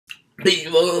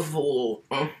beautiful.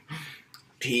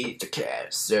 Pete the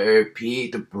cat, sir.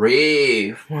 Pete the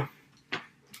brave.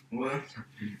 What?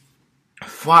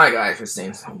 Fly guy for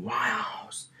saying some wow.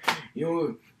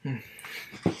 You.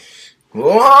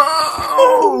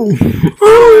 Whoa! I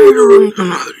don't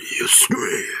know you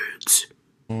streets.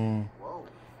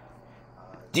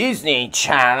 Disney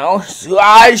Channel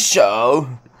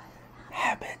Slideshow.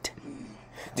 Habit.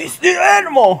 Disney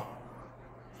Animal.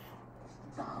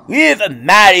 With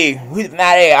Maddie,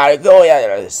 I go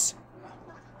at this.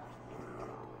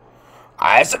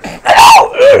 I said,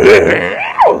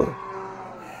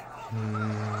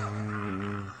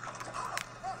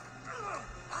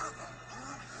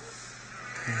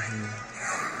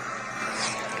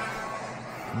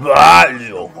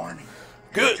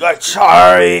 good,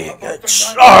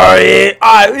 sorry,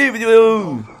 I leave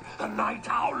you. The Night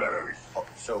Owlers. Oh,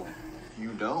 so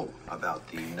you know about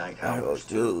the Night Owlers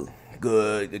too.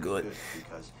 Good.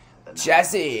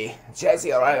 Jesse,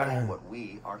 all right. What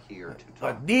we are here to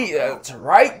talk about. That's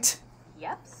right.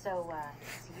 Yep. So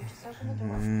you just open the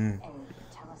door and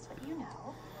tell us what you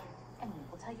know, and we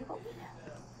will tell you what we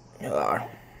know.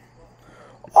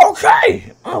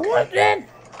 Okay. What then?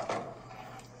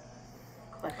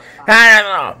 I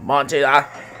don't know, Monty.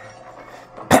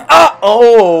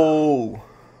 Oh.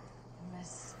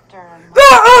 Mr.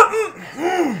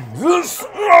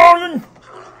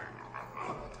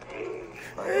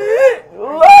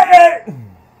 Let it.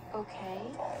 Okay.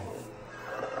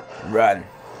 Run.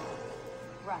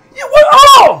 Run. You went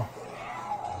all.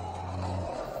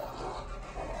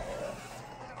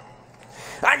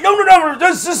 No.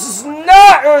 This is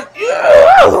not.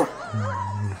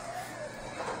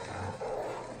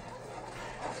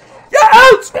 Get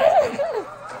out!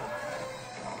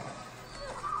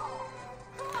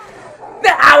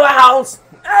 The Our House!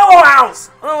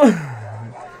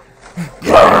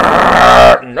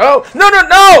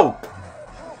 No!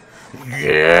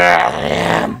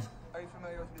 Yeah! Are you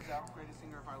familiar with the greatest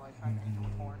singer of our lifetime, Angel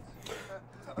Horns?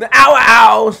 The Our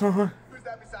House! Who's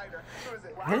that beside her? Who is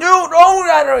it? No,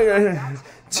 that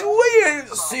it's weird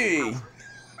to see. Did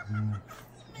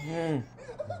you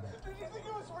think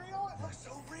it was real? It looks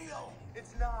so real.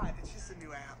 It's not. It's just a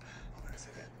new app. What is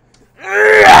it?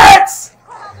 Yes!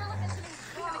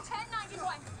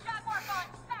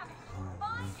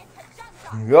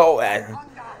 Go ahead.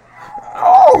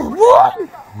 Oh, what?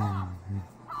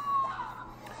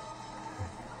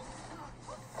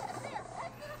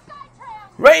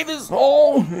 Raven's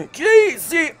home.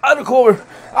 Casey undercover.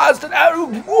 I said,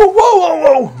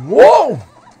 whoa.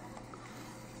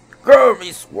 Girl,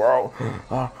 swirl.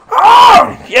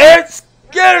 Yes.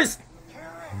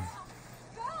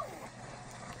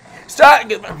 Start.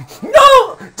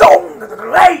 No, don't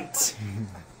wait.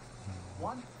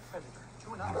 One predator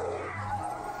to another.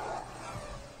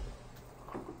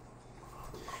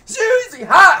 Seriously,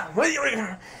 ha!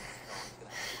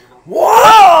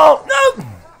 Whoa! No!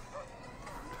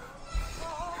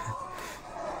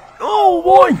 Oh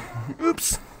boy!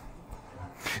 Oops!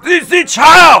 This is the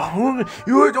child!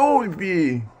 You would only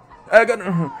be. I got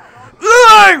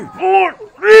 5, 4,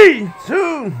 3,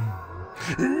 2.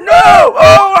 No!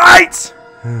 Alright!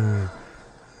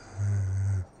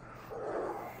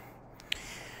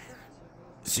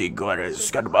 See, God, I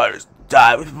just got about to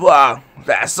die with wow.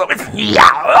 That's something.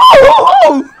 Yeah!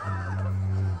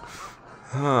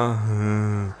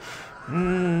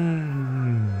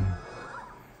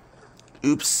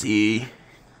 Oopsie.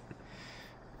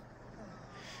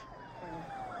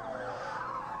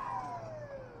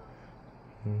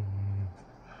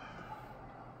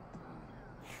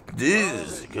 This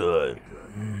is good.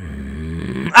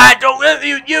 I don't let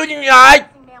you unite.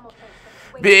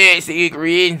 B, C,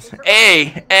 greens,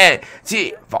 A, N,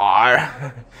 T,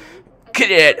 far.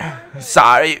 Kid,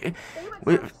 sorry.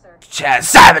 Chad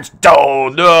Savage,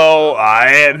 don't know I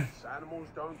am. Animals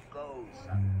don't go.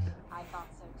 I thought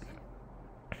so too.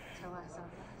 Till I saw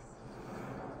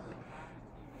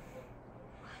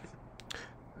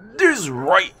this. This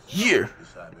right here.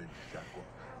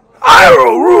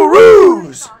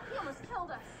 Iroh-roo-roos. He almost killed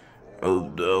us.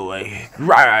 Oh no way.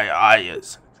 Right,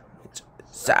 yes. It's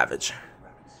savage.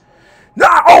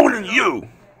 Not owning you.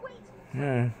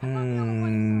 You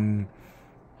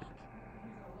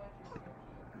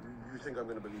think I'm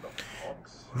gonna believe a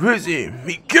fox? Visit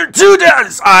me. Get to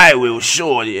dance. I will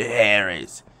show you,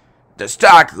 Harris. The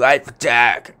stock life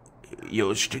attack.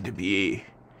 Used to be.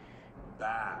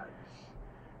 Bad.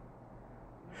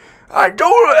 I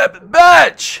don't have a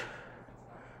badge.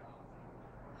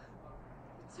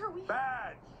 Sir, we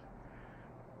Bad.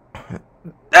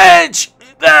 Badge.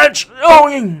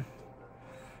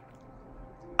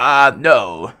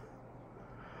 No.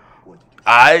 what to do.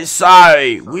 I'm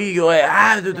sorry. We gonna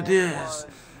have to do this.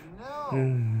 No. She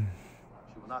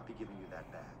will not be giving you that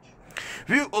badge.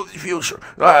 View of the future.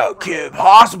 Kid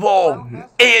possible.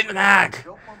 In Mac.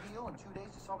 Joke on deal in 2 days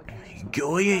to solve a case.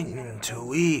 Going in 2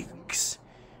 weeks.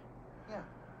 Yeah.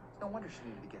 No wonder she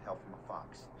needed to get help from a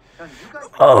fox. Now, you guys.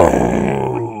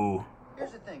 Oh.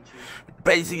 Here's the thing, Chief.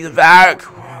 Basically the vac.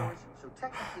 So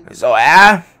technically. So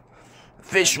yeah.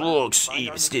 Fish looks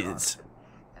even students.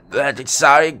 That's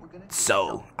exciting.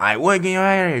 So I'm working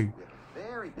on it.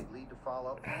 Very big lead to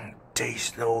follow.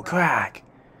 Taste no crack.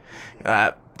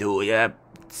 Do ya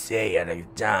say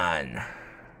it done.